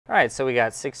All right, so we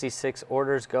got 66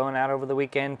 orders going out over the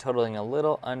weekend, totaling a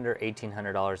little under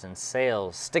 $1,800 in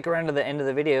sales. Stick around to the end of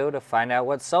the video to find out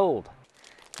what sold.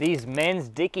 These men's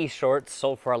Dickie shorts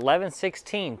sold for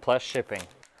 $11.16 plus shipping.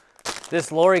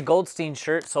 This Lori Goldstein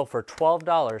shirt sold for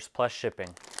 $12 plus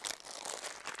shipping.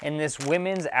 And this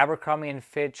women's Abercrombie &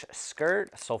 Fitch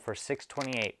skirt sold for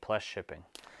 $6.28 plus shipping.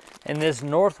 And this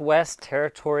Northwest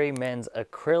Territory men's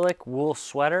acrylic wool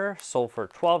sweater sold for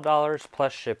 $12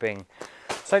 plus shipping.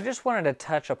 So I just wanted to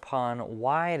touch upon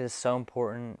why it is so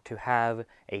important to have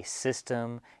a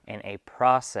system and a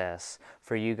process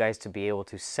for you guys to be able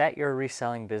to set your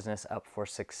reselling business up for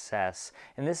success.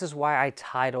 And this is why I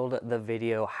titled the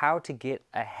video, How to Get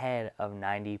Ahead of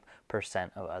 90%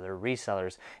 of Other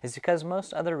Resellers. It's because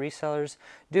most other resellers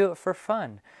do it for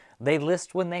fun. They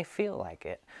list when they feel like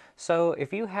it. So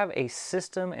if you have a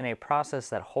system and a process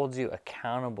that holds you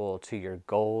accountable to your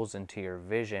goals and to your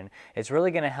vision, it's really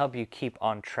going to help you keep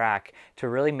on track to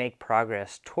really make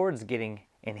progress towards getting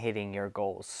and hitting your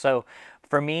goals. So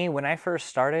for me, when I first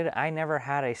started, I never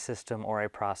had a system or a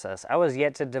process. I was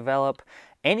yet to develop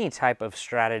any type of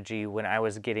strategy when I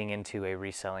was getting into a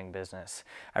reselling business.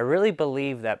 I really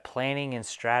believe that planning and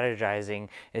strategizing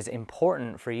is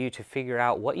important for you to figure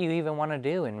out what you even want to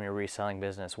do in your reselling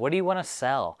business. What do you want to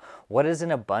sell? What is in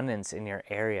abundance in your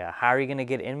area? How are you going to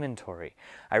get inventory?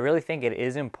 I really think it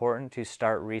is important to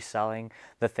start reselling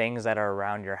the things that are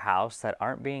around your house that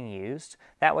aren't being used.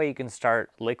 That way you can start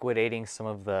liquidating some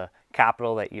of the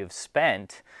capital that you've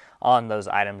spent on those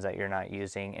items that you're not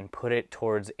using and put it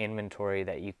towards inventory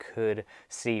that you could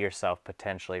see yourself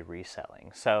potentially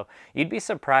reselling. So you'd be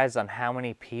surprised on how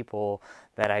many people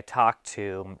that I talk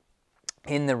to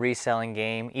in the reselling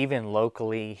game, even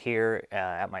locally here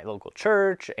at my local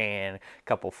church and a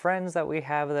couple friends that we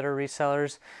have that are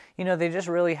resellers, you know, they just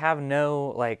really have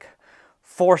no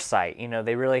foresight, you know,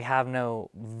 they really have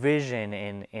no vision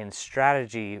and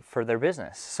strategy for their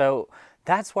business. So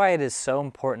that's why it is so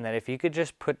important that if you could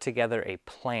just put together a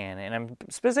plan, and I'm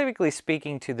specifically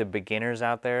speaking to the beginners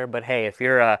out there, but hey, if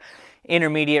you're a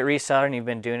intermediate reseller and you've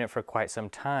been doing it for quite some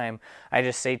time, I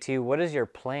just say to you, what is your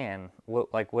plan?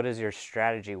 What is your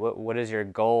strategy? What is your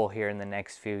goal here in the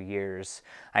next few years?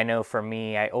 I know for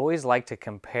me, I always like to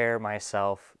compare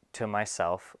myself to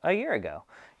myself a year ago,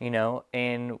 you know,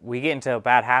 and we get into a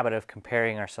bad habit of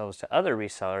comparing ourselves to other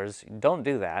resellers. Don't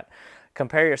do that.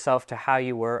 Compare yourself to how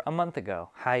you were a month ago,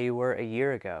 how you were a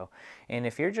year ago. And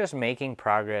if you're just making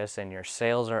progress and your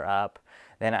sales are up,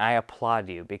 then I applaud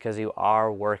you because you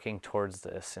are working towards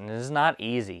this. And it is not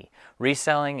easy.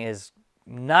 Reselling is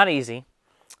not easy.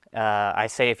 I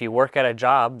say if you work at a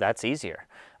job, that's easier.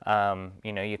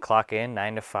 You know, you clock in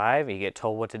 9 to 5, you get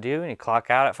told what to do, and you clock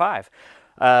out at 5.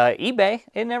 eBay,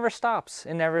 it never stops.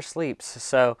 It never sleeps.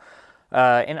 So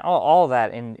and all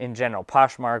that in general,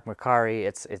 Poshmark, Mercari,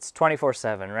 it's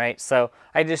 24/7, right? So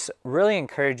I just really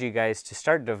encourage you guys to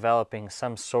start developing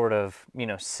some sort of, you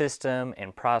know, system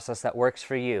and process that works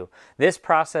for you. This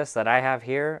process that I have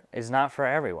here is not for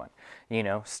everyone. You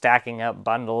know, stacking up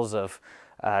bundles of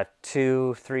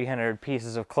 200-300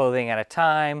 pieces of clothing at a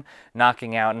time,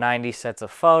 knocking out 90 sets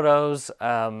of photos,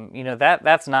 you know,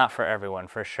 that's not for everyone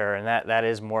for sure, and that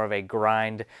is more of a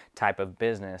grind type of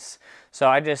business. So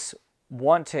I just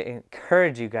want to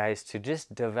encourage you guys to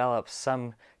just develop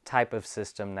some type of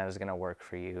system that is going to work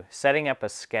for you. Setting up a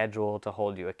schedule to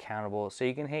hold you accountable so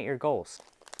you can hit your goals.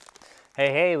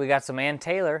 Hey, we got some Ann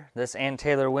Taylor. This Ann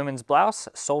Taylor women's blouse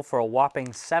sold for a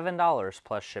whopping $7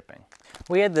 plus shipping.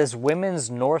 We had this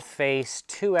women's North Face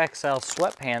 2XL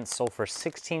sweatpants sold for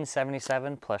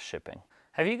 $16.77 plus shipping.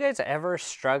 Have you guys ever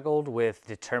struggled with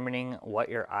determining what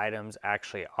your items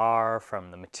actually are, from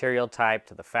the material type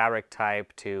to the fabric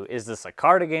type to, is this a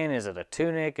cardigan, is it a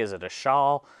tunic, is it a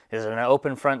shawl, is it an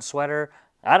open front sweater?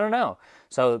 I don't know.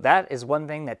 So that is one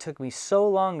thing that took me so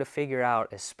long to figure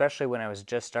out, especially when I was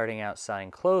just starting out selling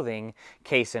clothing.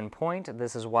 Case in point,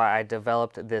 this is why I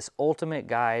developed this ultimate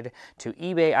guide to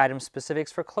eBay item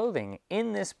specifics for clothing.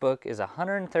 In this book is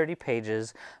 130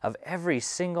 pages of every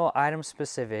single item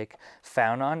specific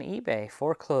found on eBay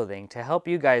for clothing to help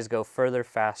you guys go further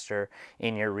faster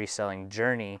in your reselling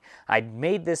journey. I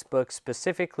made this book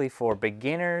specifically for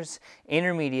beginners,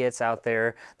 intermediates out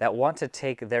there that want to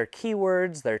take their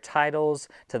keywords, their titles,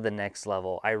 to the next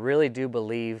level. I really do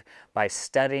believe by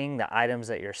studying the items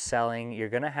that you're selling, you're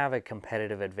going to have a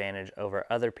competitive advantage over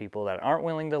other people that aren't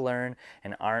willing to learn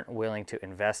and aren't willing to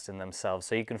invest in themselves.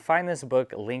 So you can find this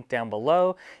book linked down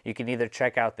below. You can either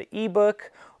check out the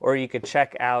ebook or you could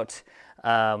check out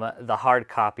The hard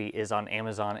copy is on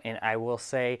Amazon, and I will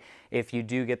say, if you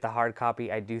do get the hard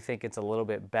copy, I do think it's a little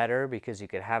bit better because you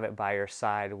could have it by your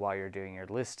side while you're doing your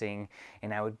listing,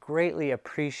 and I would greatly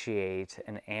appreciate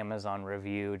an Amazon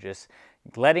review, just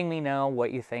letting me know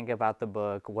what you think about the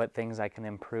book, what things I can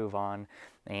improve on,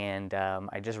 and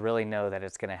I just really know that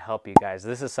it's going to help you guys.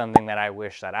 This is something that I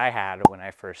wish that I had when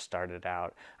I first started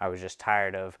out. I was just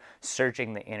tired of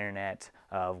searching the internet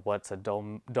of what's a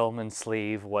dolman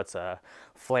sleeve, what's a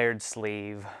flared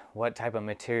sleeve, what type of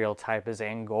material type is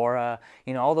Angora.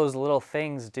 You know, all those little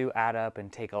things do add up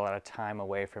and take a lot of time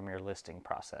away from your listing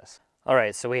process. All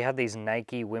right, so we have these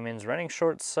Nike women's running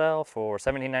shorts sell for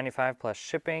 $17.95 plus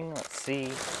shipping. Let's see,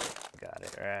 got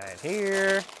it right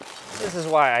here. This is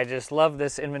why I just love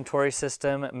this inventory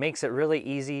system. It makes it really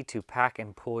easy to pack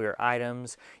and pull your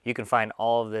items. You can find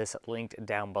all of this linked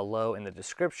down below in the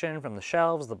description, from the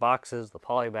shelves, the boxes, the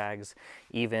poly bags,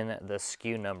 even the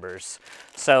SKU numbers.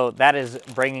 So that is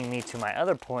bringing me to my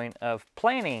other point of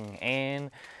planning and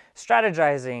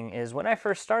strategizing. Is when I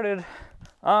first started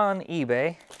on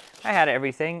eBay, I had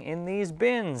everything in these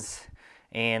bins,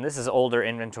 and this is older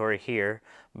inventory here,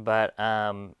 but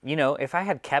you know, if I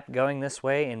had kept going this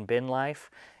way in bin life,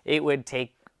 it would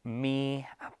take me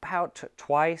about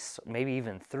twice, maybe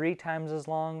even 3 times as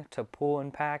long to pull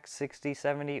and pack 60,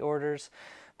 70 orders.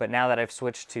 But now that I've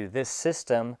switched to this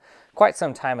system quite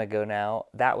some time ago now,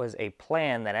 that was a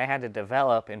plan that I had to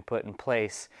develop and put in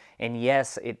place. And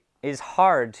yes, it is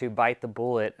hard to bite the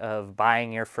bullet of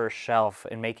buying your first shelf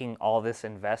and making all this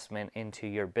investment into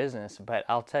your business. But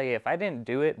I'll tell you, if I didn't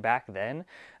do it back then,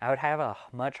 I would have a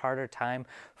much harder time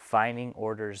finding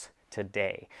orders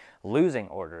today, losing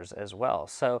orders as well.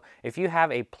 So if you have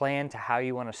a plan to how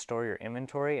you want to store your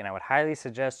inventory, and I would highly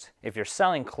suggest, if you're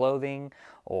selling clothing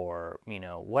or, you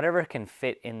know, whatever can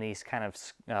fit in these kind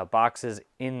of boxes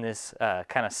in this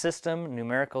kind of system,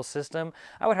 numerical system,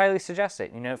 I would highly suggest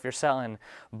it. You know, if you're selling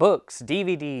books,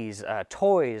 DVDs,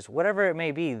 toys, whatever it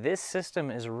may be, this system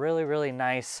is really, really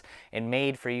nice and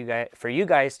made for you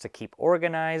guys to keep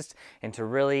organized and to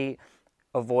really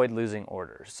avoid losing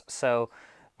orders. So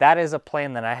that is a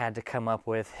plan that I had to come up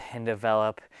with and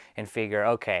develop and figure,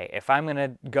 okay, if I'm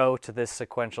gonna go to this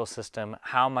sequential system,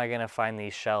 how am I gonna find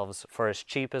these shelves for as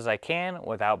cheap as I can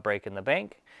without breaking the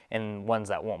bank, and ones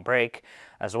that won't break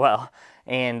as well.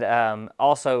 And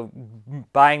also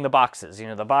buying the boxes. You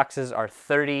know, the boxes are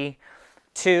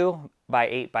 32 by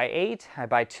 8 by 8. I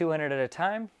buy 200 at a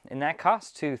time, and that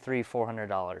costs $200, $300,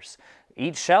 $400.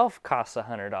 Each shelf costs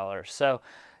 $100. So,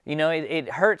 you know, it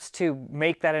hurts to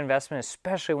make that investment,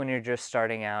 especially when you're just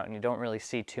starting out and you don't really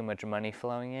see too much money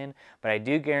flowing in. But I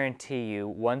do guarantee you,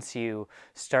 once you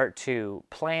start to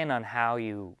plan on how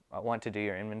you want to do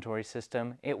your inventory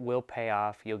system, it will pay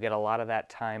off. You'll get a lot of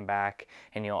that time back,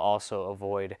 and you'll also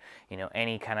avoid, you know,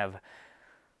 any kind of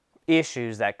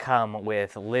issues that come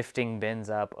with lifting bins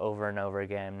up over and over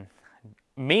again.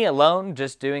 Me alone,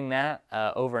 just doing that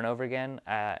over and over again,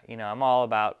 you know, I'm all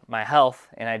about my health,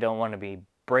 and I don't want to be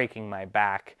breaking my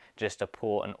back just to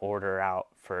pull an order out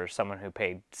for someone who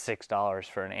paid $6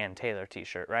 for an Ann Taylor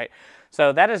t-shirt, right?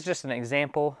 So that is just an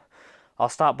example. I'll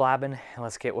stop blabbing and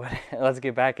let's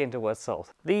get back into what's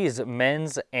sold. These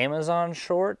men's Amazon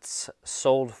shorts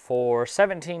sold for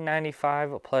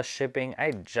 $17.95 plus shipping.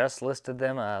 I just listed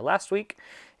them last week,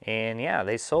 and yeah,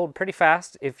 they sold pretty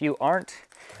fast. If you aren't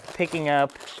picking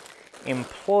up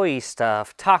employee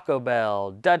stuff, Taco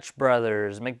Bell, Dutch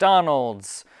Brothers,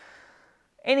 McDonald's,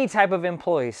 any type of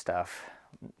employee stuff,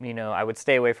 you know, I would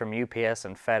stay away from UPS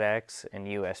and FedEx and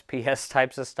USPS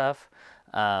types of stuff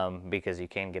because you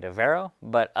can get a Vero.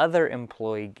 But other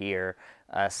employee gear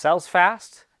sells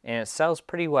fast, and it sells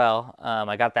pretty well.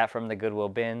 I got that from the Goodwill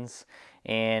bins.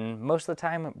 And most of the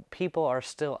time, people are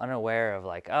still unaware of,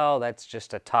 like, oh, that's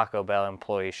just a Taco Bell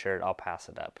employee shirt, I'll pass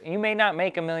it up. You may not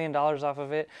make $1 million off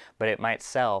of it, but it might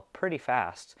sell pretty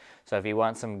fast. So if you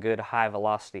want some good high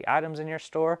velocity items in your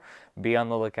store, be on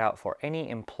the lookout for any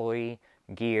employee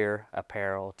gear,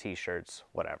 apparel, t-shirts,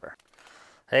 whatever.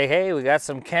 Hey, we got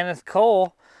some Kenneth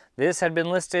Cole. This had been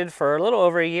listed for a little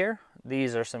over a year.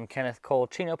 These are some Kenneth Cole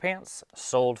chino pants,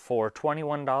 sold for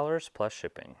 $21 plus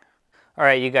shipping. All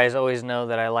right, you guys always know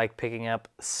that I like picking up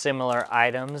similar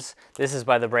items. This is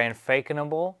by the brand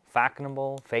Fakenable,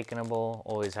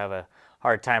 always have a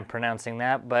hard time pronouncing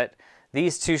that, but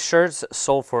these two shirts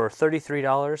sold for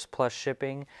 $33 plus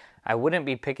shipping. I wouldn't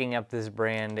be picking up this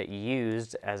brand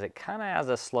used, as it kind of has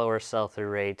a slower sell-through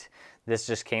rate. This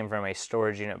just came from a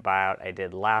storage unit buyout I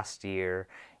did last year,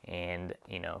 and,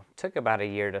 you know, took about a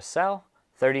year to sell.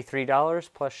 $33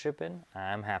 plus shipping.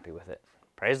 I'm happy with it.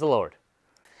 Praise the Lord.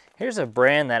 Here's a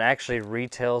brand that actually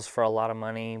retails for a lot of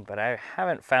money, but I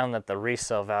haven't found that the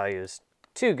resale value is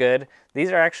too good.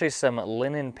 These are actually some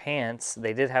linen pants.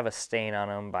 They did have a stain on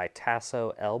them by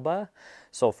Tasso Elba.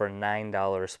 Sold for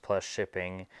 $9 plus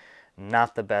shipping.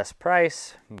 Not the best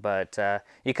price, but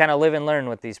you kind of live and learn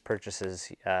with these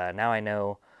purchases. Now I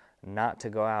know not to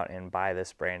go out and buy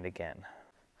this brand again.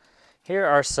 Here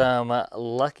are some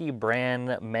Lucky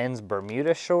Brand men's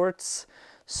Bermuda shorts.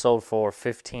 Sold for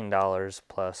 $15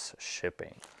 plus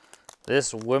shipping.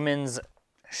 This women's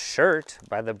shirt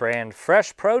by the brand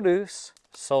Fresh Produce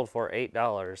sold for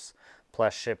 $8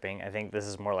 plus shipping. I think this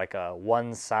is more like a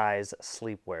one size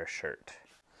sleepwear shirt.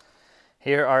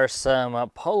 Here are some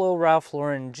Polo Ralph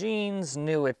Lauren jeans,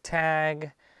 new with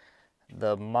tag.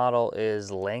 The model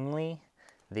is Langley.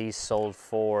 These sold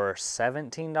for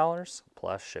 $17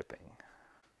 plus shipping.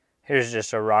 Here's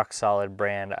just a rock solid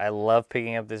brand. I love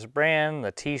picking up this brand,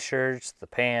 the t-shirts, the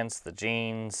pants, the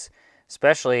jeans,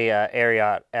 especially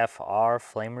Ariat FR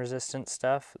flame resistant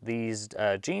stuff. These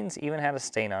jeans even had a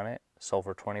stain on it. Sold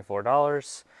for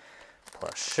 $24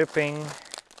 plus shipping.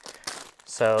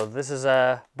 So this is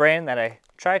a brand that I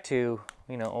try to,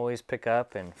 always pick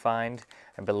up and find.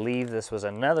 I believe this was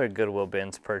another Goodwill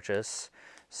Bins purchase.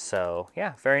 So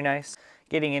yeah, very nice.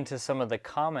 Getting into some of the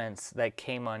comments that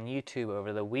came on YouTube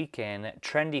over the weekend,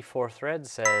 Trendy4Thread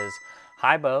says,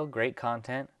 "Hi Bo, great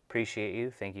content. Appreciate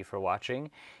you. Thank you for watching."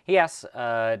 He asks,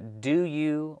 do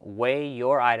you weigh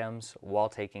your items while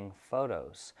taking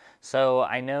photos? So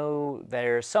I know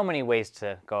there's so many ways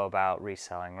to go about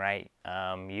reselling, right?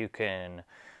 You can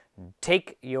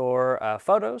take your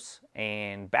photos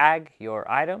and bag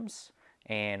your items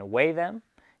and weigh them,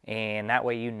 and that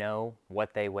way you know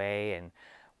what they weigh and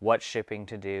what shipping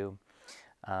to do.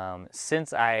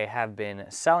 Since I have been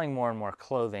selling more and more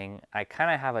clothing, I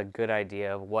kind of have a good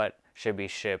idea of what should be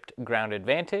shipped ground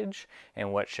advantage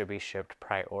and what should be shipped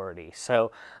priority.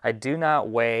 So I do not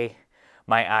weigh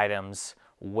my items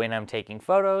when I'm taking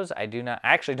photos. I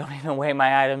actually don't even weigh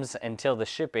my items until the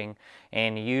shipping,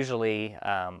 and usually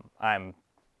I'm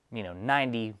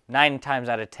 99 times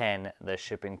out of 10 the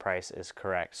shipping price is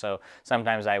correct. So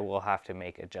sometimes I will have to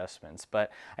make adjustments, but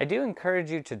I do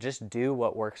encourage you to just do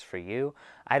what works for you.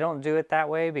 I don't do it that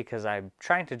way because I'm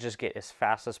trying to just get as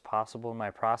fast as possible in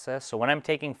my process. So when I'm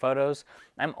taking photos,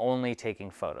 I'm only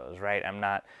taking photos, right? I'm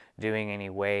not doing any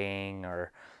weighing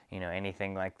or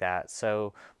anything like that.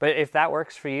 So, but if that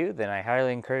works for you, then I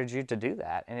highly encourage you to do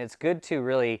that. And it's good to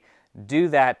really do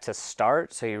that to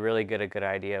start, so you really get a good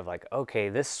idea of like, okay,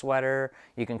 this sweater,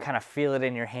 you can kind of feel it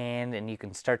in your hand and you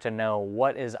can start to know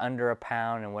what is under a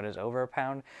pound and what is over a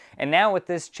pound. And now with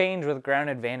this change with ground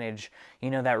advantage,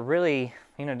 that really,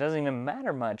 doesn't even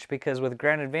matter much, because with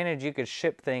ground advantage, you could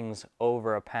ship things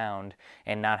over a pound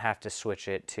and not have to switch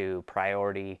it to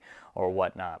priority or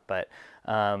whatnot. But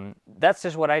that's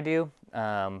just what I do.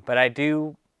 But I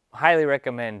do highly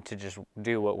recommend to just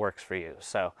do what works for you.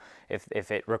 So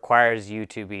if it requires you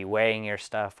to be weighing your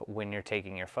stuff when you're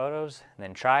taking your photos,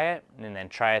 then try it, and then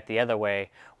try it the other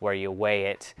way where you weigh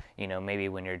it, maybe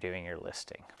when you're doing your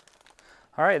listing.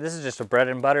 All right, this is just a bread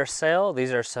and butter sale.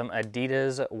 These are some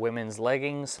Adidas women's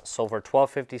leggings, sold for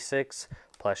 $12.56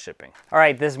 plus shipping. All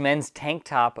right, this men's tank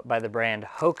top by the brand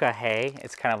Hoka Hey.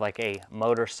 It's kind of like a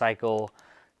motorcycle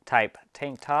type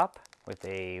tank top with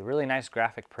a really nice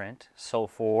graphic print,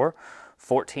 sold for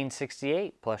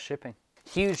 $14.68 plus shipping.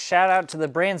 Huge shout out to the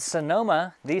brand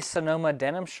Sonoma. These Sonoma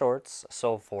denim shorts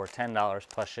sold for $10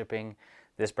 plus shipping.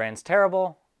 This brand's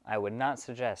terrible. I would not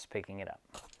suggest picking it up.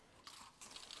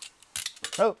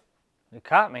 Oh, it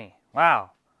caught me.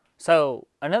 Wow. So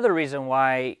another reason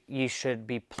why you should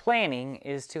be planning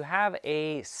is to have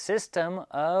a system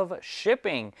of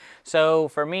shipping. So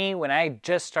for me, when I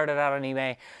just started out on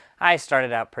eBay, I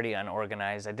started out pretty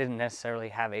unorganized. I didn't necessarily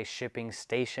have a shipping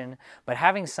station, but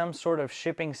having some sort of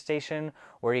shipping station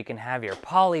where you can have your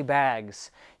poly bags,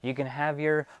 you can have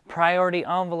your priority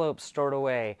envelopes stored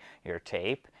away, your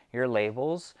tape, your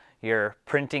labels, your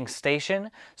printing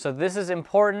station. So this is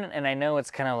important, and I know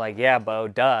it's kind of like, yeah, Bo,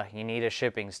 duh, you need a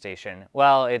shipping station.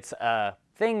 Well, it's a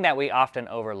thing that we often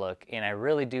overlook, and I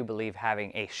really do believe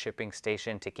having a shipping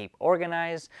station to keep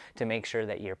organized, to make sure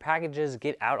that your packages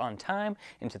get out on time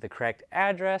and to the correct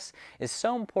address is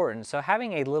so important. So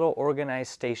having a little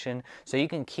organized station so you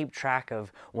can keep track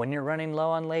of when you're running low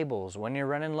on labels, when you're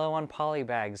running low on poly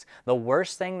bags. The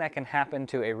worst thing that can happen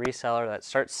to a reseller that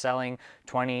starts selling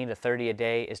 20 to 30 a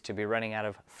day is to be running out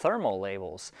of thermal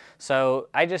labels. So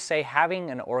I just say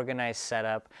having an organized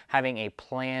setup, having a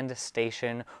planned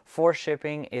station for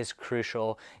shipping is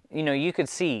crucial. You could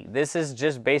see this is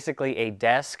just basically a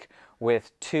desk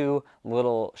with 2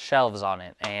 little shelves on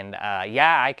it. And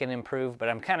yeah, I can improve, but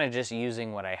I'm kind of just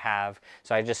using what I have.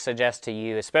 So I just suggest to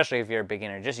you, especially if you're a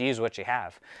beginner, just use what you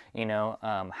have. You know,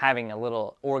 having a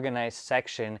little organized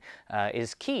section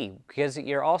is key, because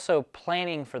you're also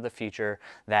planning for the future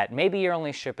that maybe you're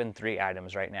only shipping 3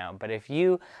 items right now. But if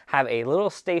you have a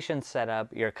little station set up,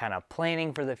 you're kind of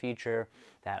planning for the future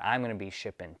that I'm going to be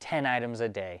shipping 10 items a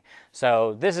day.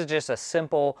 So this is just a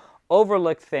simple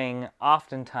overlooked thing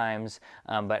oftentimes,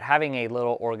 but having a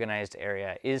little organized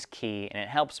area is key, and it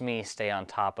helps me stay on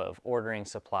top of ordering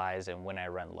supplies and when I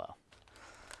run low.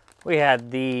 We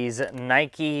had these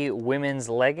Nike women's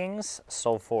leggings,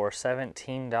 sold for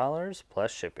 $17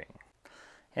 plus shipping.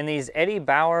 And these Eddie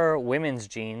Bauer women's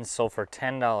jeans sold for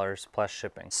 $10 plus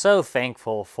shipping. So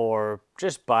thankful for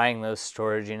just buying those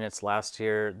storage units last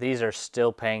year. These are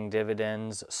still paying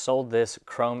dividends. Sold this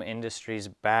Chrome Industries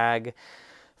bag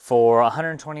for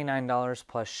 $129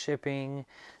 plus shipping.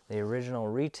 The original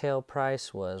retail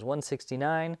price was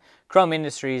 $169. Chrome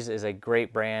Industries is a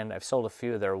great brand. I've sold a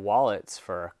few of their wallets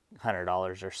for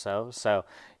 $100 or so. So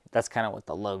that's kind of what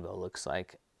the logo looks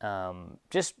like.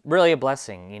 Just really a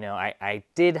blessing. You know, I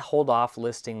did hold off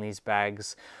listing these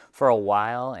bags for a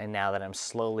while, and now that I'm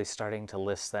slowly starting to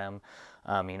list them,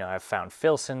 you know, I've found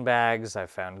Filson bags,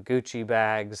 I've found Gucci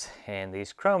bags, and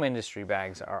these Chrome Industry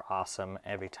bags are awesome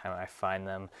every time I find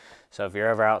them. So if you're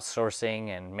ever outsourcing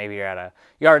and maybe you're at a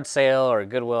yard sale or a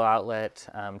Goodwill outlet,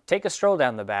 take a stroll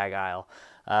down the bag aisle.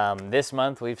 This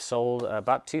month we've sold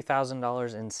about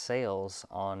 $2,000 in sales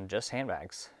on just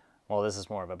handbags. Well, this is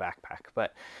more of a backpack,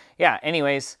 but yeah,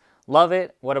 anyways, love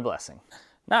it. What a blessing.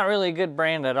 Not really a good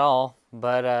brand at all,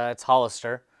 but it's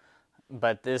Hollister.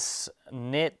 But this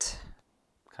knit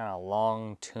kind of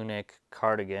long tunic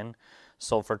cardigan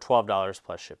sold for $12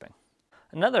 plus shipping.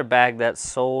 Another bag that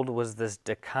sold was this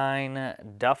Dakine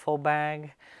duffel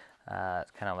bag.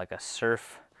 It's kind of like a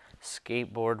surf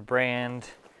skateboard brand.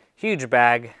 Huge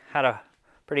bag. Had a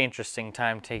pretty interesting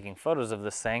time taking photos of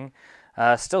this thing.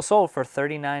 Still sold for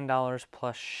 $39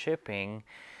 plus shipping,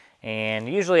 and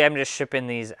usually I'm just shipping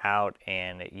these out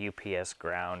in UPS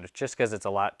ground just because it's a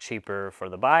lot cheaper for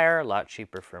the buyer, a lot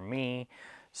cheaper for me.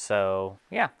 So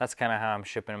yeah, that's kind of how I'm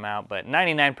shipping them out, but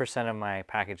 99% of my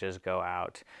packages go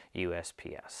out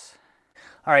USPS.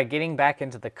 All right, getting back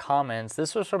into the comments,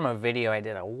 this was from a video I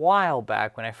did a while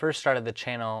back when I first started the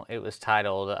channel. It was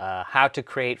titled, How to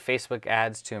Create Facebook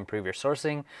Ads to Improve Your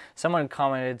Sourcing. Someone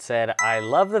commented, said, I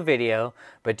love the video,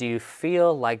 but do you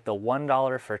feel like the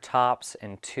 $1 for tops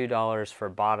and $2 for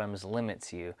bottoms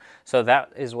limits you? So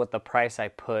that is what the price I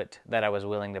put that I was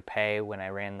willing to pay when I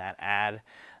ran that ad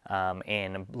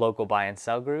in local buy and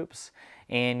sell groups.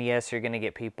 And yes, you're gonna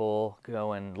get people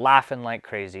going laughing like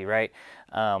crazy, right?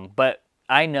 But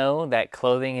I know that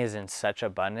clothing is in such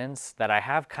abundance that I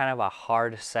have kind of a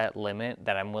hard set limit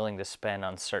that I'm willing to spend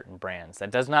on certain brands.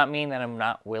 That does not mean that I'm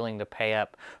not willing to pay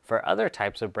up for other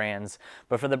types of brands,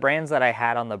 but for the brands that I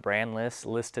had on the brand list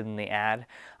listed in the ad,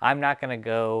 I'm not gonna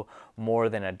go more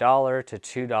than $1 to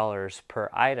 $2 per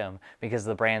item, because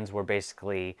the brands were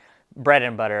basically bread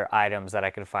and butter items that I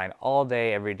could find all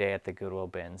day, every day at the Goodwill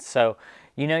bins. So,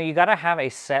 you know, you gotta have a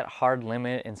set hard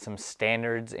limit and some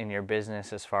standards in your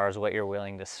business as far as what you're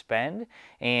willing to spend.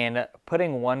 And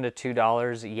putting $1 to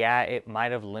 $2, yeah, it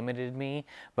might have limited me,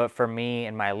 but for me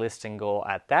and my listing goal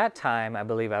at that time, I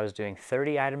believe I was doing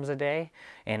 30 items a day,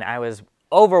 and I was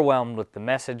overwhelmed with the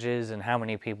messages and how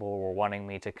many people were wanting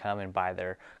me to come and buy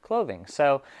their clothing.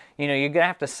 So, you know, you're gonna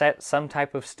have to set some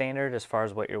type of standard as far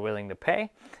as what you're willing to pay,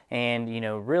 and, you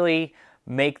know, really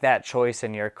make that choice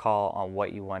in your call on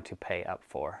what you want to pay up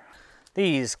for.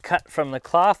 These cut from the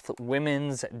cloth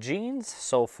women's jeans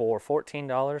sold for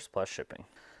 $14 plus shipping.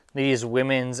 These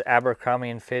women's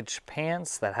Abercrombie & Fitch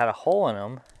pants that had a hole in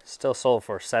them still sold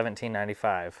for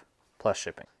 $17.95 plus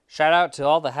shipping. Shout out to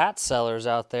all the hat sellers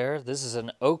out there. This is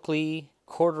an Oakley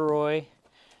corduroy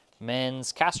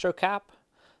men's Castro cap.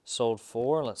 Sold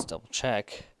for, let's double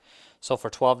check, sold for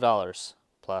 $12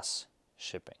 plus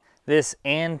shipping. This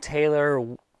Ann Taylor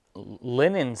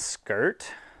linen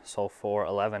skirt sold for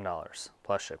 $11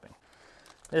 plus shipping.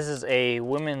 This is a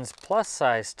women's plus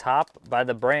size top by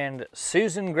the brand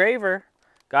Susan Graver.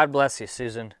 God bless you,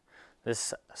 Susan.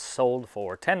 This sold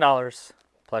for $10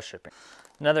 plus shipping.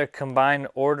 Another combined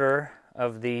order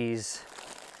of these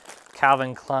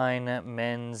Calvin Klein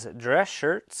men's dress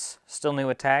shirts, still new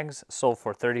with tags, sold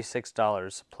for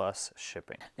 $36 plus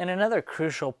shipping. And another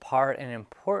crucial part and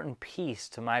important piece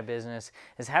to my business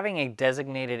is having a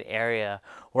designated area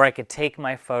where I could take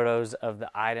my photos of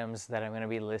the items that I'm going to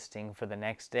be listing for the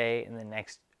next day and the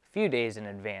next few days in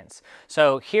advance.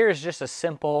 So here's just a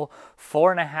simple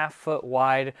 4.5 foot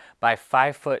wide by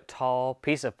 5 foot tall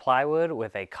piece of plywood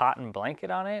with a cotton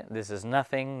blanket on it. This is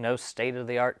nothing, no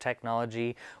state-of-the-art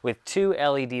technology, with 2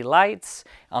 LED lights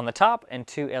on the top and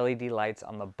 2 LED lights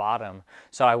on the bottom.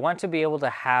 So I want to be able to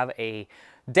have a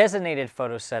designated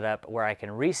photo setup where I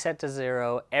can reset to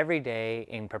 0 every day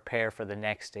and prepare for the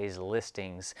next day's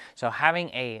listings. So having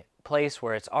a place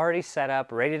where it's already set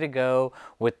up, ready to go,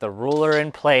 with the ruler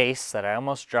in place that I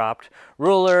almost dropped,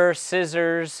 ruler,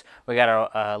 scissors, we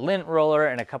got a lint roller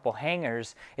and a couple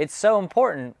hangers. It's so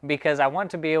important because I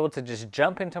want to be able to just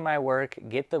jump into my work,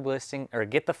 get the listing or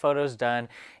get the photos done,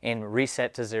 and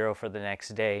reset to 0 for the next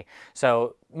day.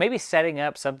 So maybe setting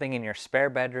up something in your spare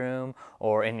bedroom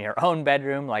or in your own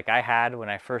bedroom like I had when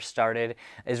I first started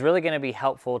is really going to be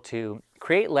helpful to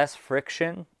create less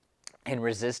friction and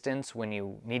resistance when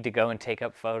you need to go and take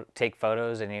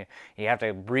photos, and you have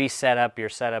to reset up your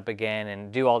setup again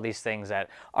and do all these things that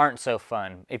aren't so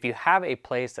fun. If you have a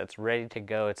place that's ready to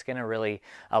go, it's going to really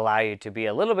allow you to be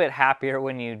a little bit happier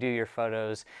when you do your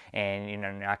photos, and you're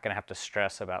not going to have to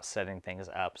stress about setting things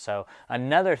up. So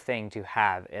another thing to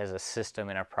have as a system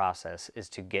and a process is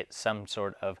to get some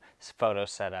sort of photo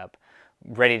setup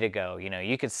ready to go.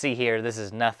 You could see here, this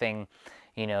is nothing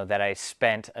that I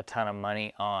spent a ton of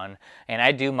money on, and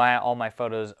I do all my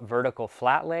photos vertical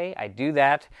flat lay. I do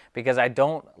that because I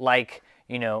don't like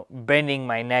bending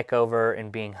my neck over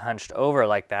and being hunched over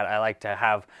like that. I like to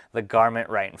have the garment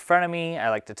right in front of me.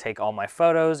 I like to take all my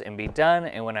photos and be done,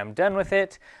 and when I'm done with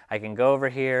it, I can go over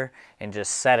here and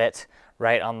just set it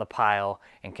right on the pile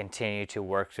and continue to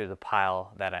work through the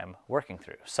pile that I'm working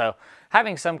through. So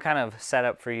having some kind of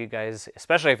setup for you guys,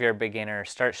 especially if you're a beginner,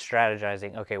 start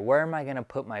strategizing, okay, where am I gonna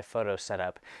put my photo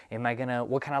setup?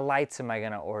 What kind of lights am I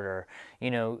gonna order?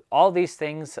 All these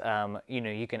things,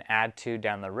 you can add to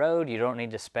down the road. You don't need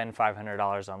to spend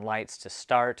 $500 on lights to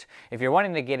start. If you're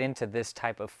wanting to get into this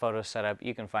type of photo setup,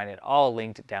 you can find it all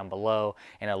linked down below,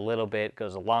 and a little bit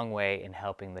goes a long way in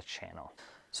helping the channel.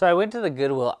 So I went to the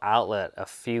Goodwill outlet a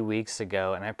few weeks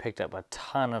ago and I picked up a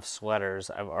ton of sweaters.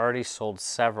 I've already sold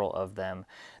several of them.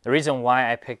 The reason why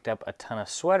I picked up a ton of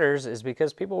sweaters is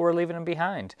because people were leaving them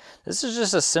behind. This is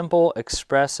just a simple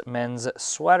Express men's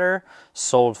sweater,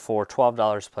 sold for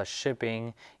 $12 plus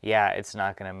shipping. Yeah, it's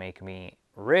not gonna make me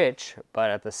rich, but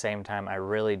at the same time, I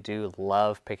really do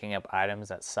love picking up items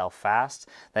that sell fast.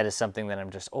 That is something that I'm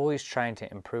just always trying to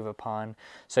improve upon.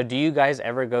 So do you guys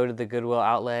ever go to the Goodwill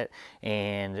outlet,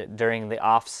 and during the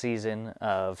off season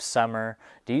of summer,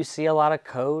 do you see a lot of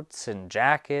coats and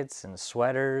jackets and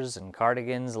sweaters and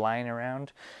cardigans lying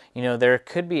around? There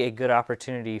could be a good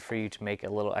opportunity for you to make a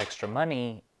little extra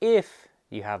money if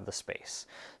you have the space.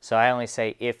 So I only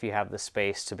say if you have the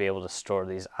space to be able to store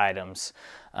these items.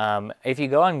 If you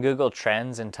go on Google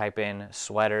Trends and type in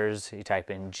sweaters, you type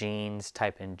in jeans,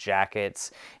 type in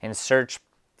jackets, and search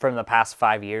from the past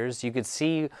 5 years, you could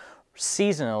see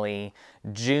seasonally,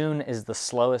 June is the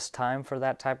slowest time for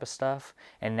that type of stuff.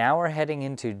 And now we're heading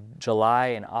into July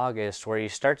and August, where you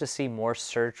start to see more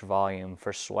search volume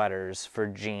for sweaters, for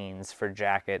jeans, for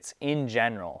jackets in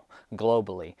general,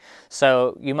 globally.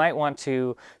 So you might want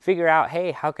to figure out,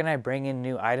 hey, how can I bring in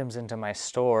new items into my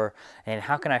store, and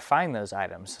how can I find those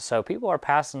items? So people are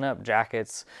passing up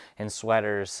jackets and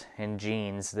sweaters and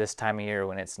jeans this time of year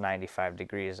when it's 95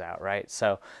 degrees out, right?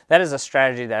 So that is a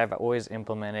strategy that I've always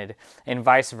implemented, and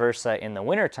vice versa in the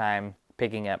wintertime,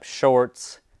 picking up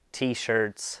shorts,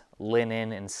 t-shirts,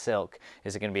 linen, and silk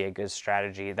is going to be a good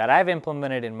strategy that I've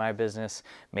implemented in my business.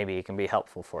 Maybe it can be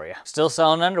helpful for you. Still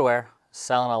selling underwear,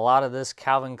 selling a lot of this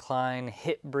Calvin Klein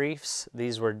hip briefs.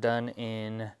 These were done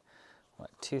in,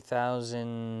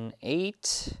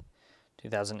 2008?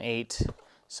 2008.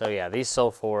 So yeah, these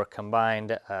sold for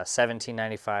combined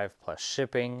 $17.95 plus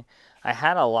shipping. I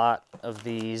had a lot of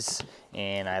these,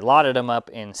 and I lotted them up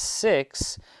in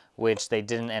 6, which they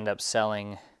didn't end up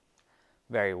selling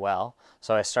very well.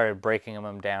 So I started breaking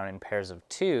them down in pairs of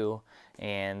 2,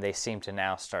 and they seem to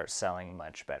now start selling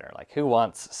much better. Like, who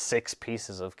wants 6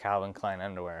 pieces of Calvin Klein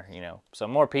underwear, So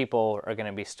more people are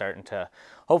gonna be starting to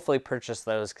hopefully purchase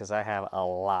those, because I have a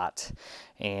lot,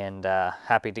 and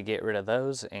happy to get rid of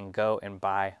those and go and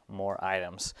buy more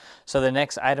items. So the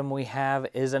next item we have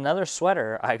is another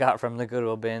sweater I got from the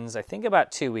Goodwill bins, I think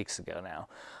about 2 weeks ago now.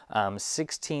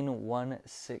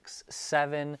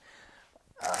 16167.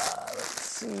 Let's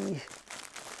see.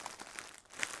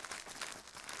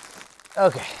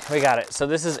 Okay, we got it. So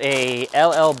this is a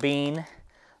LL Bean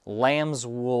lamb's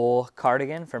wool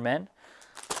cardigan for men.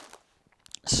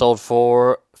 Sold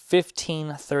for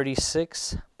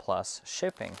 $15.36 plus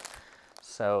shipping.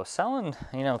 So So selling,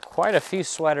 you know, quite a few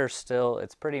sweaters still.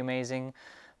 It's pretty amazing.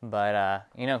 But,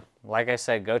 you know, like I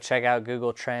said, go check out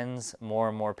Google Trends. More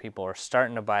and more people are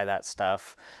starting to buy that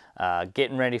stuff,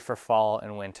 getting ready for fall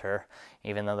and winter,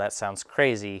 even though that sounds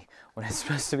crazy when it's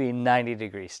supposed to be 90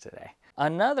 degrees today.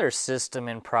 Another system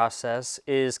and process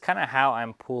is kind of how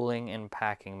I'm pooling and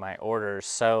packing my orders.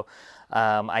 So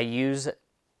I use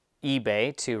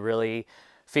eBay to really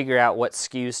figure out what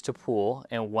SKUs to pool,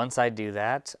 and once I do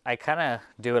that, I kind of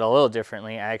do it a little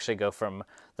differently. I actually go from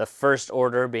the first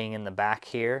order being in the back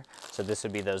here, so this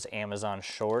would be those Amazon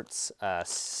shorts,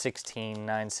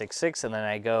 16966, and then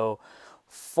I go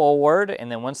forward,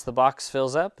 and then once the box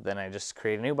fills up, then I just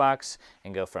create a new box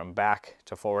and go from back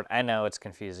to forward. I know it's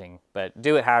confusing, but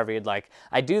do it however you'd like.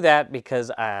 I do that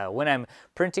because when I'm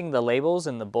printing the labels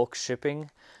in the bulk shipping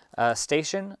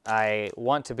station, I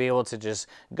want to be able to just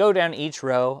go down each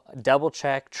row, double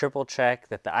check, triple check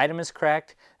that the item is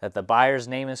correct, that the buyer's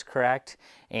name is correct,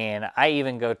 and I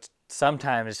even go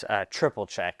sometimes triple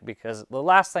check, because the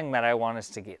last thing that I want is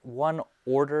to get one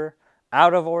order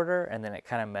out of order and then it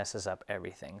kind of messes up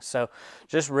everything. So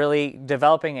just really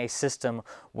developing a system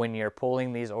when you're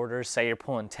pulling these orders, say you're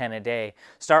pulling 10 a day,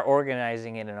 start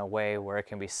organizing it in a way where it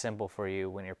can be simple for you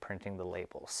when you're printing the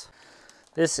labels.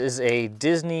 This is a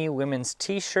Disney women's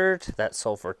t-shirt that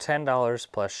sold for $10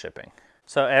 plus shipping.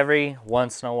 So every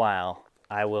once in a while,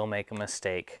 I will make a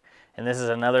mistake. And this is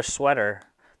another sweater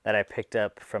that I picked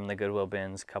up from the Goodwill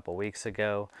bins a couple weeks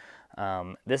ago.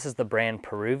 This is the brand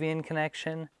Peruvian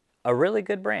Connection, a really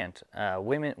good brand.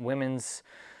 Women's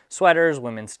sweaters,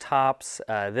 women's tops.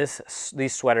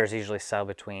 These sweaters usually sell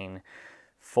between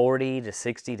 $40 to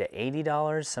 $60 to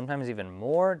 $80, sometimes even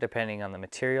more depending on the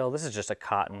material. This is just a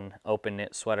cotton open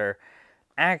knit sweater,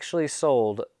 actually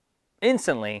sold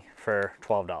instantly for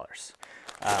 $12.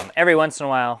 Every once in a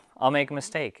while I'll make a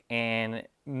mistake, and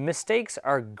mistakes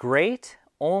are great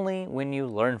only when you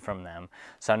learn from them.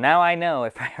 So now I know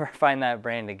if I ever find that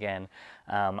brand again,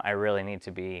 I really need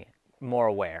to be more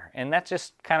aware. And that's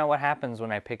just kind of what happens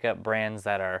when I pick up brands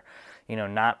that are, you know,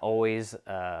 not always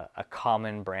a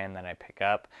common brand that I pick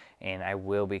up, and I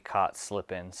will be caught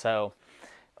slipping. So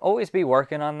always be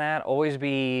working on that. Always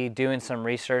be doing some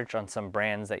research on some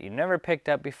brands that you never picked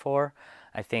up before.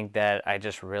 I think that I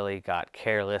just really got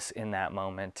careless in that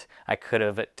moment. I could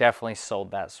have definitely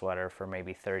sold that sweater for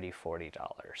maybe $30,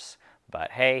 $40.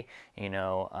 But hey, you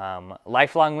know,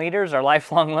 lifelong leaders are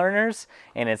lifelong learners,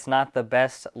 and it's not the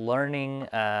best learning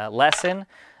lesson.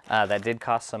 That did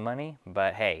cost some money,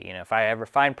 but hey, you know, if I ever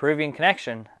find Peruvian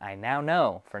Connection, I now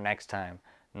know for next time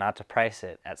not to price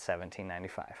it at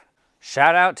 $17.95.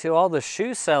 Shout out to all the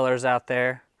shoe sellers out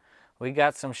there. We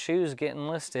got some shoes getting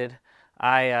listed.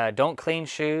 I don't clean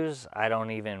shoes. I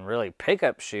don't even really pick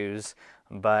up shoes,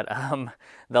 but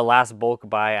the last bulk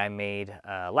buy I made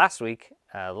last week,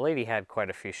 the lady had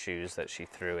quite a few shoes that she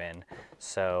threw in.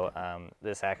 So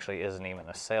this actually isn't even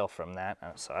a sale from that,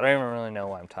 so I don't even really know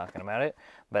why I'm talking about it.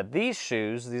 But these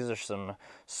shoes, these are some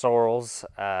Sorrels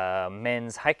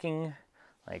men's hiking,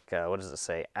 like what does it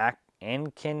say?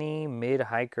 Ankeny Mid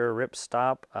Hiker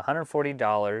Ripstop,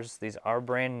 $140. These are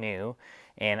brand new,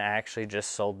 and I actually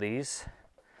just sold these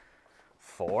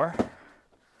for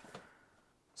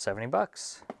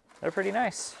 $70. They're pretty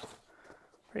nice.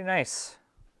 Pretty nice.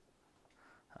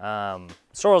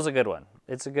 Sorrel's a good one.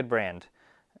 It's a good brand.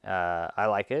 I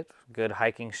like it. Good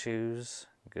hiking shoes.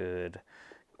 Good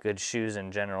shoes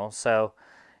in general. So,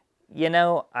 you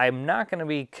know, I'm not going to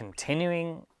be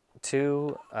continuing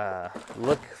to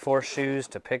look for shoes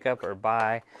to pick up or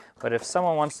buy, but if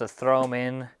someone wants to throw them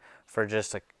in for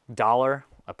just $1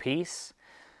 a piece,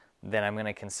 then I'm going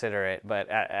to consider it. But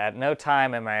at no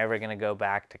time am I ever going to go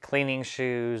back to cleaning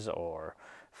shoes or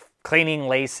cleaning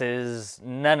laces.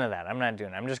 None of that. I'm not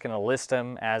doing it. I'm just going to list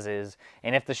them as is.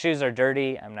 And if the shoes are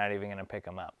dirty, I'm not even going to pick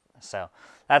them up. So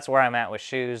that's where I'm at with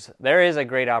shoes. There is a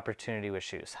great opportunity with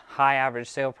shoes. High average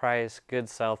sale price, good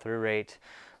sell-through rate.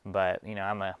 But you know,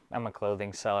 I'm a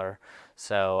clothing seller,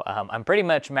 so I'm pretty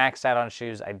much maxed out on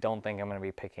shoes. I don't think I'm going to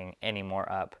be picking any more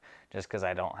up just because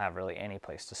I don't have really any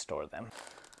place to store them.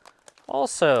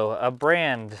 Also, a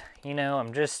brand, you know,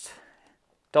 I'm just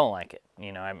don't like it.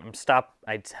 You know, I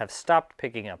have stopped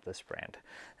picking up this brand.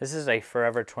 This is a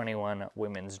Forever 21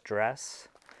 women's dress.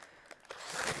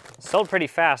 Sold pretty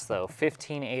fast though.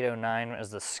 $15,809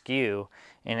 is the SKU,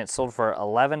 and it sold for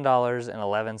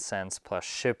 $11.11 plus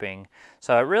shipping.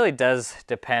 So it really does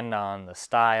depend on the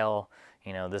style.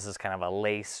 You know, this is kind of a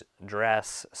lace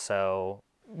dress, so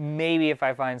maybe if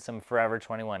I find some Forever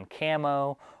 21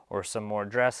 camo or some more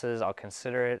dresses, I'll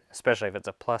consider it, especially if it's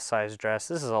a plus size dress.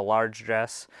 This is a large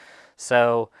dress.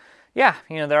 So, yeah,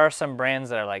 you know, there are some brands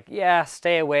that are like, yeah,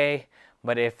 stay away.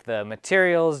 But if the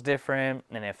material is different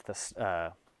and if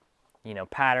the, you know,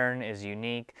 pattern is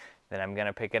unique, then I'm going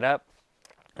to pick it up.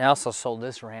 I also sold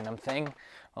this random thing.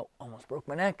 Oh, almost broke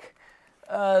my neck.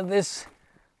 This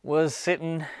was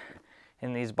sitting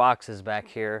in these boxes back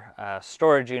here.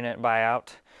 Storage unit buyout.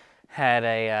 Had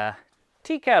a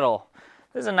tea kettle.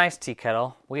 This is a nice tea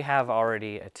kettle. We have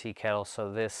already a tea kettle,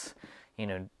 so this, you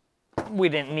know, we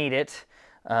didn't need it.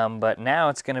 But now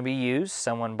it's going to be used.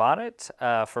 Someone bought it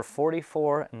for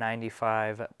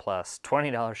 $44.95 plus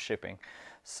 $20 shipping.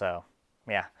 So,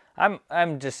 yeah.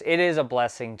 I'm just, it is a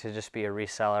blessing to just be a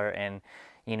reseller, and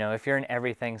you know, if you're an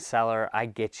everything seller, I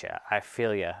get you, I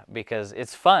feel you, because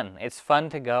it's fun. It's fun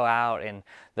to go out and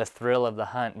the thrill of the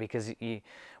hunt, because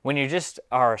when you just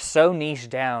are so niche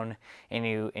down and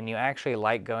you actually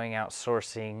like going out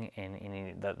sourcing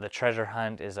and the treasure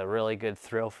hunt is a really good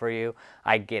thrill for you,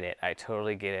 I get it. I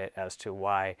totally get it as to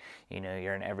why, you know,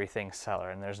 you're an everything seller,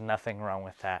 and there's nothing wrong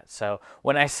with that. So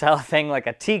when I sell a thing like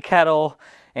a tea kettle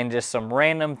and just some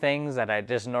random things that I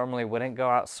just normally wouldn't go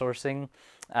out sourcing,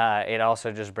 it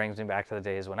also just brings me back to the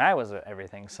days when I was an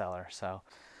everything seller. So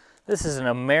this is an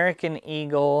American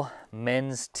Eagle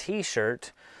men's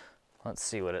t-shirt. Let's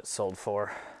see what it sold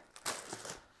for.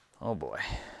 Oh boy.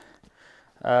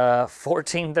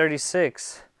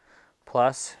 $14.36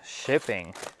 plus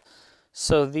shipping.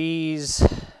 So these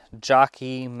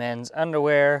jockey men's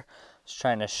underwear, just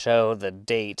trying to show the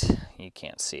date. You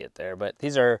can't see it there, but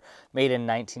these are made in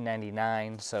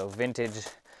 1999, so vintage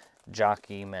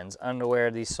jockey men's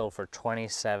underwear. These sold for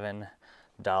 $27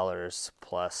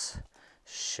 plus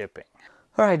shipping.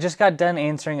 All right, just got done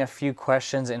answering a few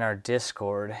questions in our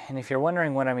Discord, and if you're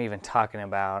wondering what I'm even talking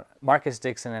about, Marcus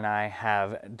Dixon and I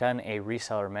have done a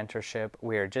reseller mentorship.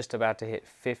 We are just about to hit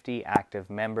 50 active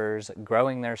members,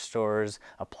 growing their stores,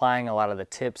 applying a lot of the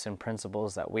tips and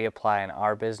principles that we apply in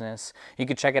our business. You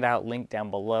can check it out, link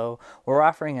down below. We're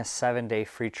offering a 7-day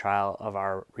free trial of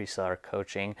our reseller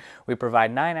coaching. We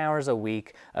provide 9 hours a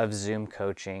week of Zoom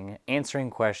coaching, answering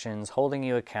questions, holding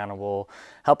you accountable,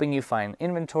 helping you find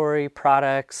inventory,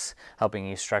 products, helping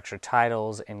you structure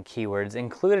titles and keywords.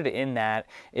 Included in that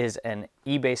is an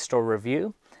eBay store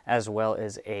review, as well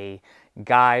as a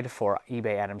guide for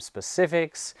eBay item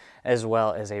specifics, as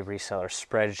well as a reseller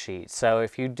spreadsheet. So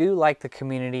if you do like the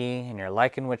community and you're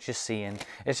liking what you're seeing,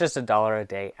 it's just $1 a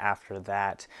day after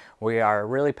that. We are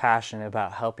really passionate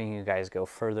about helping you guys go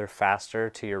further, faster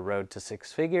to your road to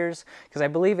 6 figures, because I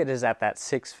believe it is at that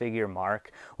 6-figure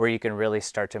mark where you can really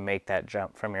start to make that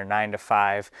jump from your 9 to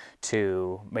 5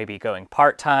 to maybe going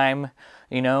part-time,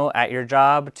 you know, at your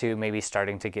job, to maybe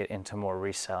starting to get into more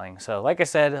reselling. So like I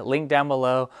said, link down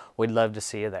below. We'd love to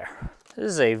see you there.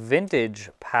 This is a vintage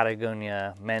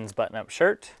Patagonia men's button-up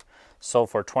shirt, sold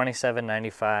for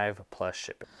 $27.95 plus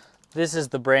shipping. This is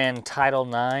the brand Title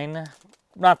IX.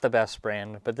 Not the best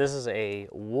brand, but this is a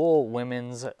wool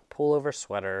women's pullover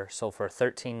sweater, sold for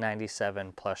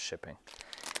 $13.97 plus shipping.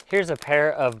 Here's a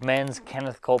pair of men's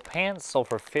Kenneth Cole pants, sold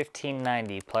for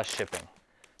 $15.90 plus shipping.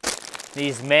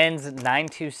 These men's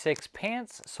 926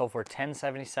 pants sold for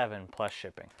 $10.77 plus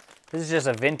shipping. This is just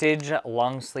a vintage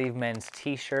long sleeve men's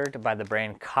t-shirt by the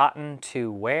brand Cotton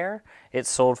to Wear. It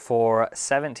sold for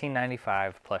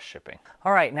 $17.95 plus shipping.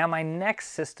 All right, now my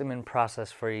next system and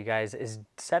process for you guys is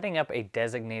setting up a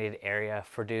designated area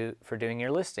for doing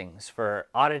your listings, for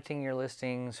auditing your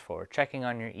listings, for checking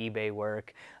on your eBay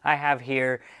work. I have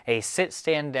here a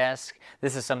sit-stand desk.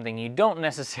 This is something you don't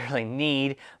necessarily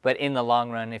need, but in the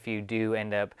long run, if you do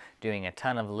end up doing a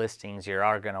ton of listings, you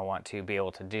are going to want to be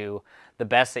able to do the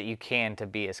best that you can to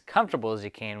be as comfortable as you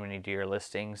can when you do your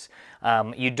listings.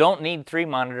 You don't need 3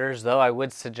 monitors, though I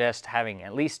would suggest having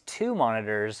at least 2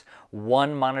 monitors,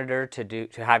 1 monitor to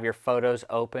have your photos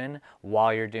open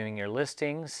while you're doing your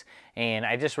listings. And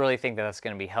I just really think that that's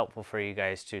going to be helpful for you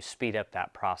guys to speed up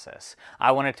that process.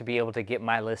 I wanted to be able to get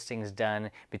my listings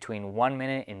done between 1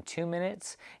 minute and 2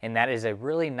 minutes, and that is a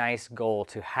really nice goal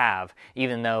to have,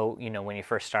 even though, you know, when you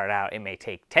first start out, it may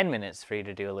take 10 minutes for you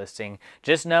to do a listing.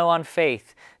 Just know on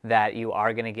faith that you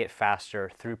are going to get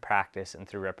faster through practice and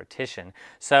through repetition.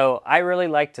 So I really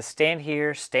like to stand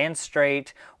here, stand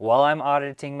straight while I'm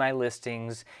auditing my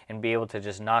listings, and be able to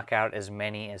just knock out as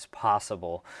many as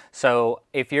possible. So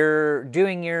if you're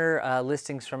doing your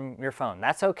listings from your phone,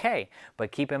 that's okay,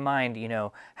 but keep in mind, you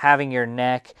know, having your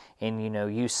neck and, you know,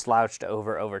 you slouched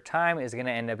over time is going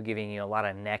to end up giving you a lot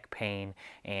of neck pain.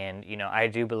 And, you know, I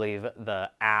do believe the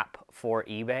app for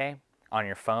eBay on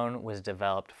your phone was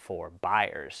developed for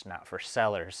buyers, not for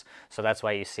sellers. So that's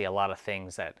why you see a lot of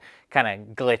things that kind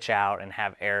of glitch out and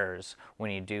have errors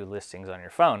when you do listings on your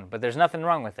phone. But there's nothing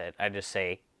wrong with it. I just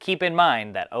say keep in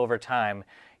mind that over time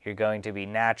you're going to be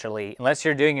naturally, unless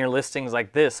you're doing your listings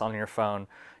like this on your phone,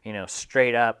 you know,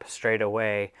 straight up, straight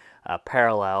away,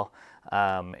 parallel,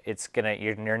 it's gonna,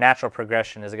 your natural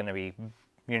progression is gonna be,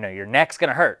 you know, your neck's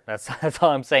gonna hurt. That's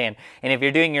all I'm saying. And if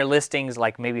you're doing your listings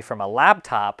like maybe from a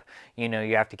laptop, you know,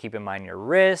 you have to keep in mind your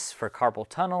wrists for carpal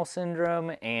tunnel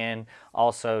syndrome, and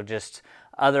also just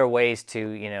other ways to,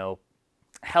 you know,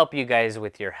 help you guys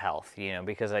with your health, you know,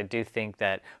 because I do think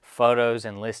that photos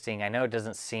and listing, I know it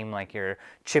doesn't seem like you're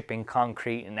chipping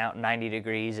concrete and out 90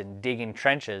 degrees and digging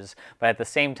trenches, but at the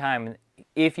same time,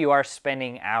 if you are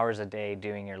spending hours a day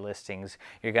doing your listings,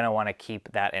 you're going to want to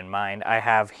keep that in mind. I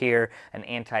have here an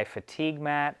anti-fatigue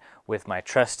mat with my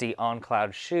trusty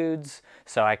on-cloud shoes,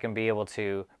 so I can be able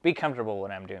to be comfortable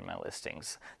when I'm doing my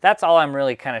listings. That's all I'm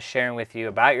really kind of sharing with you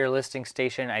about your listing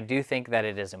station. I do think that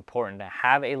it is important to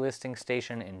have a listing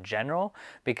station in general,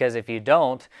 because if you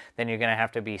don't, then you're going to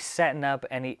have to be setting up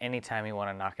anytime you want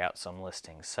to knock out some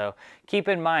listings. So keep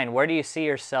in mind, where do you see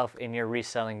yourself in your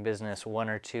reselling business 1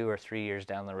 or 2 or 3 years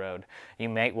down the road? You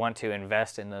might want to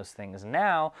invest in those things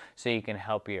now so you can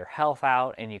help your health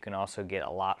out, and you can also get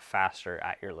a lot faster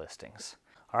at your listings.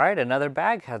 All right, another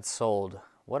bag had sold.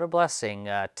 What a blessing.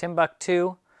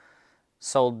 Timbuktu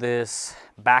sold this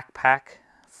backpack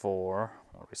for,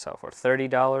 what did we sell for?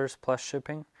 $30 plus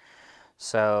shipping.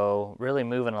 So really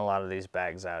moving a lot of these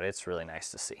bags out. It's really nice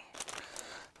to see.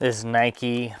 This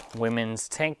Nike women's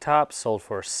tank top sold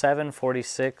for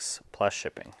 $7.46 plus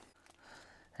shipping.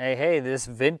 Hey, this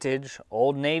vintage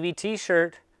Old Navy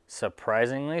t-shirt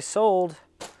surprisingly sold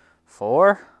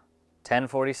for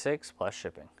 $10.46 plus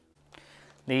shipping.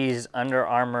 These Under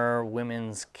Armour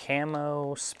women's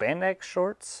camo spandex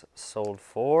shorts sold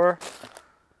for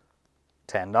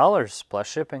 $10 plus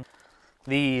shipping.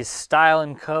 These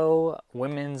Style & Co.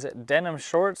 women's denim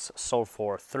shorts sold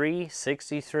for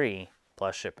 $3.63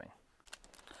 plus shipping.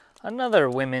 Another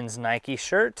women's Nike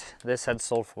shirt. This had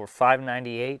sold for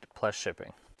 $5.98 plus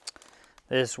shipping.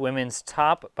 This women's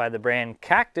top by the brand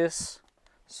Cactus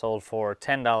sold for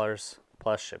 $10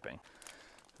 plus shipping.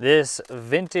 This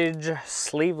vintage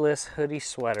sleeveless hoodie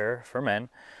sweater for men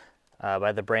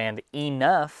by the brand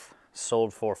Enough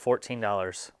sold for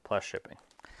 $14 plus shipping.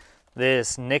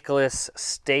 This Nicholas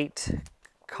State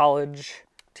College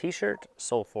t-shirt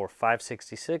sold for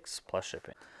 $5.66 plus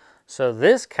shipping. So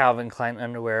this Calvin Klein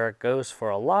underwear goes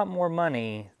for a lot more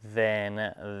money than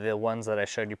the ones that I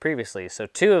showed you previously. So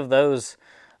 2 of those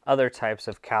other types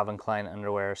of Calvin Klein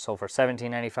underwear sold for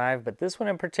 $17.95, but this one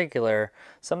in particular,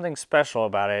 something special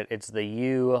about it, it's the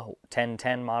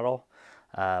U1010 model,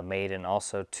 made in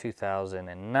also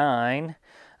 2009.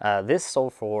 This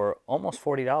sold for almost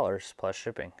 $40 plus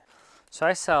shipping. So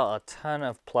I sell a ton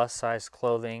of plus size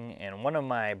clothing, and one of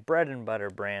my bread and butter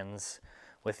brands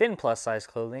within plus size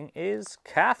clothing is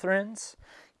Catherine's.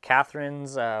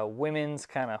 Catherine's women's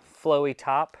kind of flowy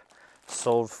top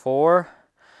sold for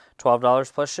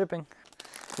 $12 plus shipping.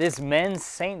 This men's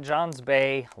St. John's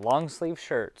Bay long sleeve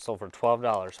shirt sold for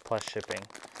 $12 plus shipping.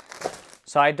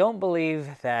 So I don't believe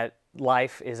that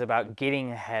life is about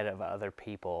getting ahead of other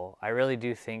people. I really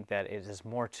do think that it is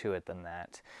more to it than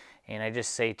that. And I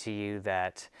just say to you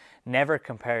that never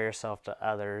compare yourself to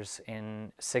others,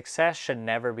 and success should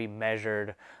never be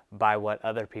measured by what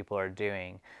other people are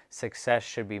doing. Success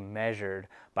should be measured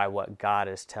by what God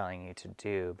is telling you to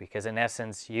do, because in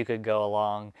essence, you could go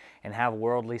along and have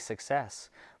worldly success.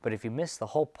 But if you miss the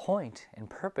whole point and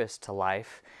purpose to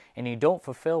life, and you don't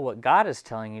fulfill what God is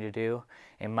telling you to do,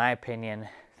 in my opinion,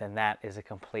 then that is a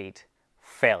complete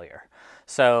failure.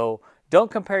 So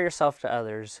don't compare yourself to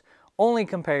others. Only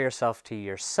compare yourself to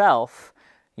yourself.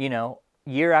 You know,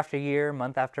 year after year,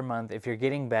 month after month. If you're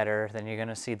getting better, then you're going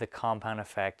to see the compound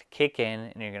effect kick in,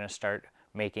 and you're going to start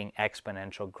making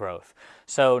exponential growth.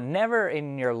 So never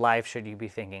in your life should you be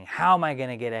thinking, how am I going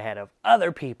to get ahead of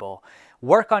other people?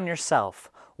 Work on yourself.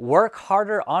 Work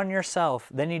harder on yourself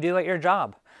than you do at your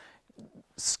job.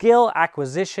 Skill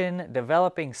acquisition,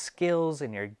 developing skills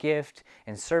in your gift,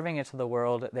 and serving it to the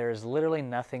world, there is literally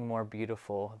nothing more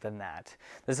beautiful than that.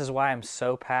 This is why I'm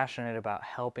so passionate about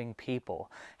helping people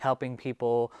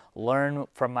learn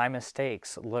from my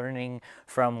mistakes, learning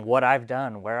from what I've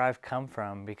done, where I've come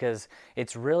from, because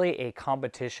it's really a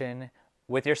competition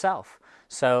with yourself.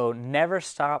 So never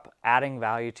stop adding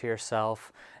value to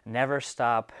yourself. Never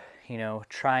stop,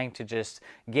 trying to just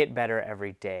get better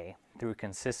every day, through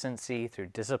consistency, through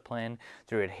discipline,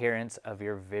 through adherence of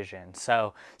your vision.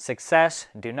 So success,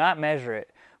 do not measure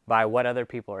it by what other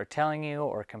people are telling you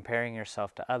or comparing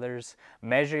yourself to others.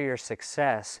 Measure your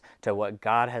success to what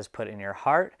God has put in your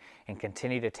heart and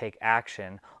continue to take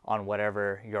action on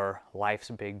whatever your life's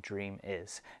big dream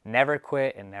is. Never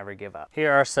quit and never give up.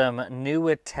 Here are some new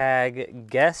with tag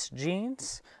Guess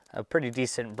jeans, a pretty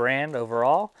decent brand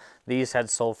overall. These had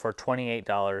sold for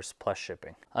 $28 plus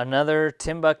shipping. Another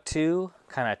Timbuktu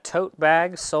kind of tote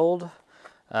bag sold.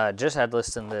 Just had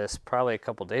listed this probably a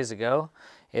couple days ago.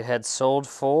 It had sold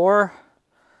for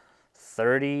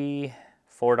 $34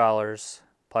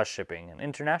 plus shipping, an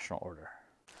international order.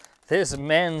 This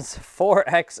men's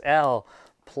 4XL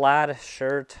plaid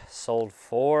shirt sold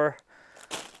for,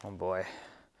 oh boy,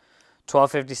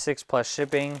 $12.56 plus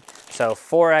shipping. So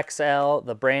 4XL,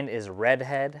 the brand is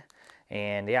Redhead.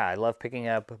 And yeah, I love picking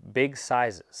up big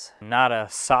sizes. I'm not a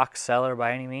sock seller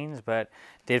by any means, but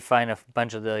did find a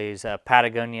bunch of these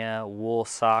Patagonia wool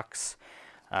socks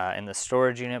in the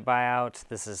storage unit buyout.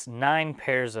 This is 9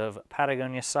 pairs of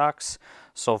Patagonia socks,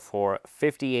 sold for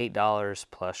 $58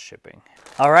 plus shipping.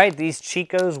 All right, these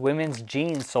Chico's women's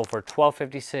jeans sold for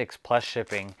 $12.56 plus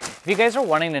shipping. If you guys are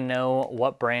wanting to know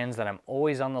what brands that I'm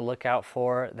always on the lookout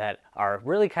for that are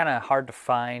really kind of hard to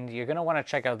find, you're gonna wanna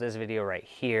check out this video right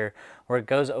here where it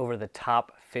goes over the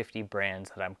top 50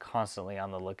 brands that I'm constantly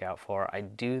on the lookout for. I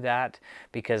do that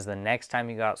because the next time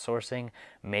you go out sourcing,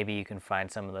 maybe you can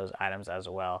find some of those items as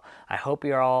well. I hope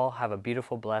you all have a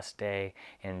beautiful, blessed day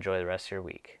and enjoy the rest of your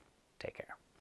week. Take care.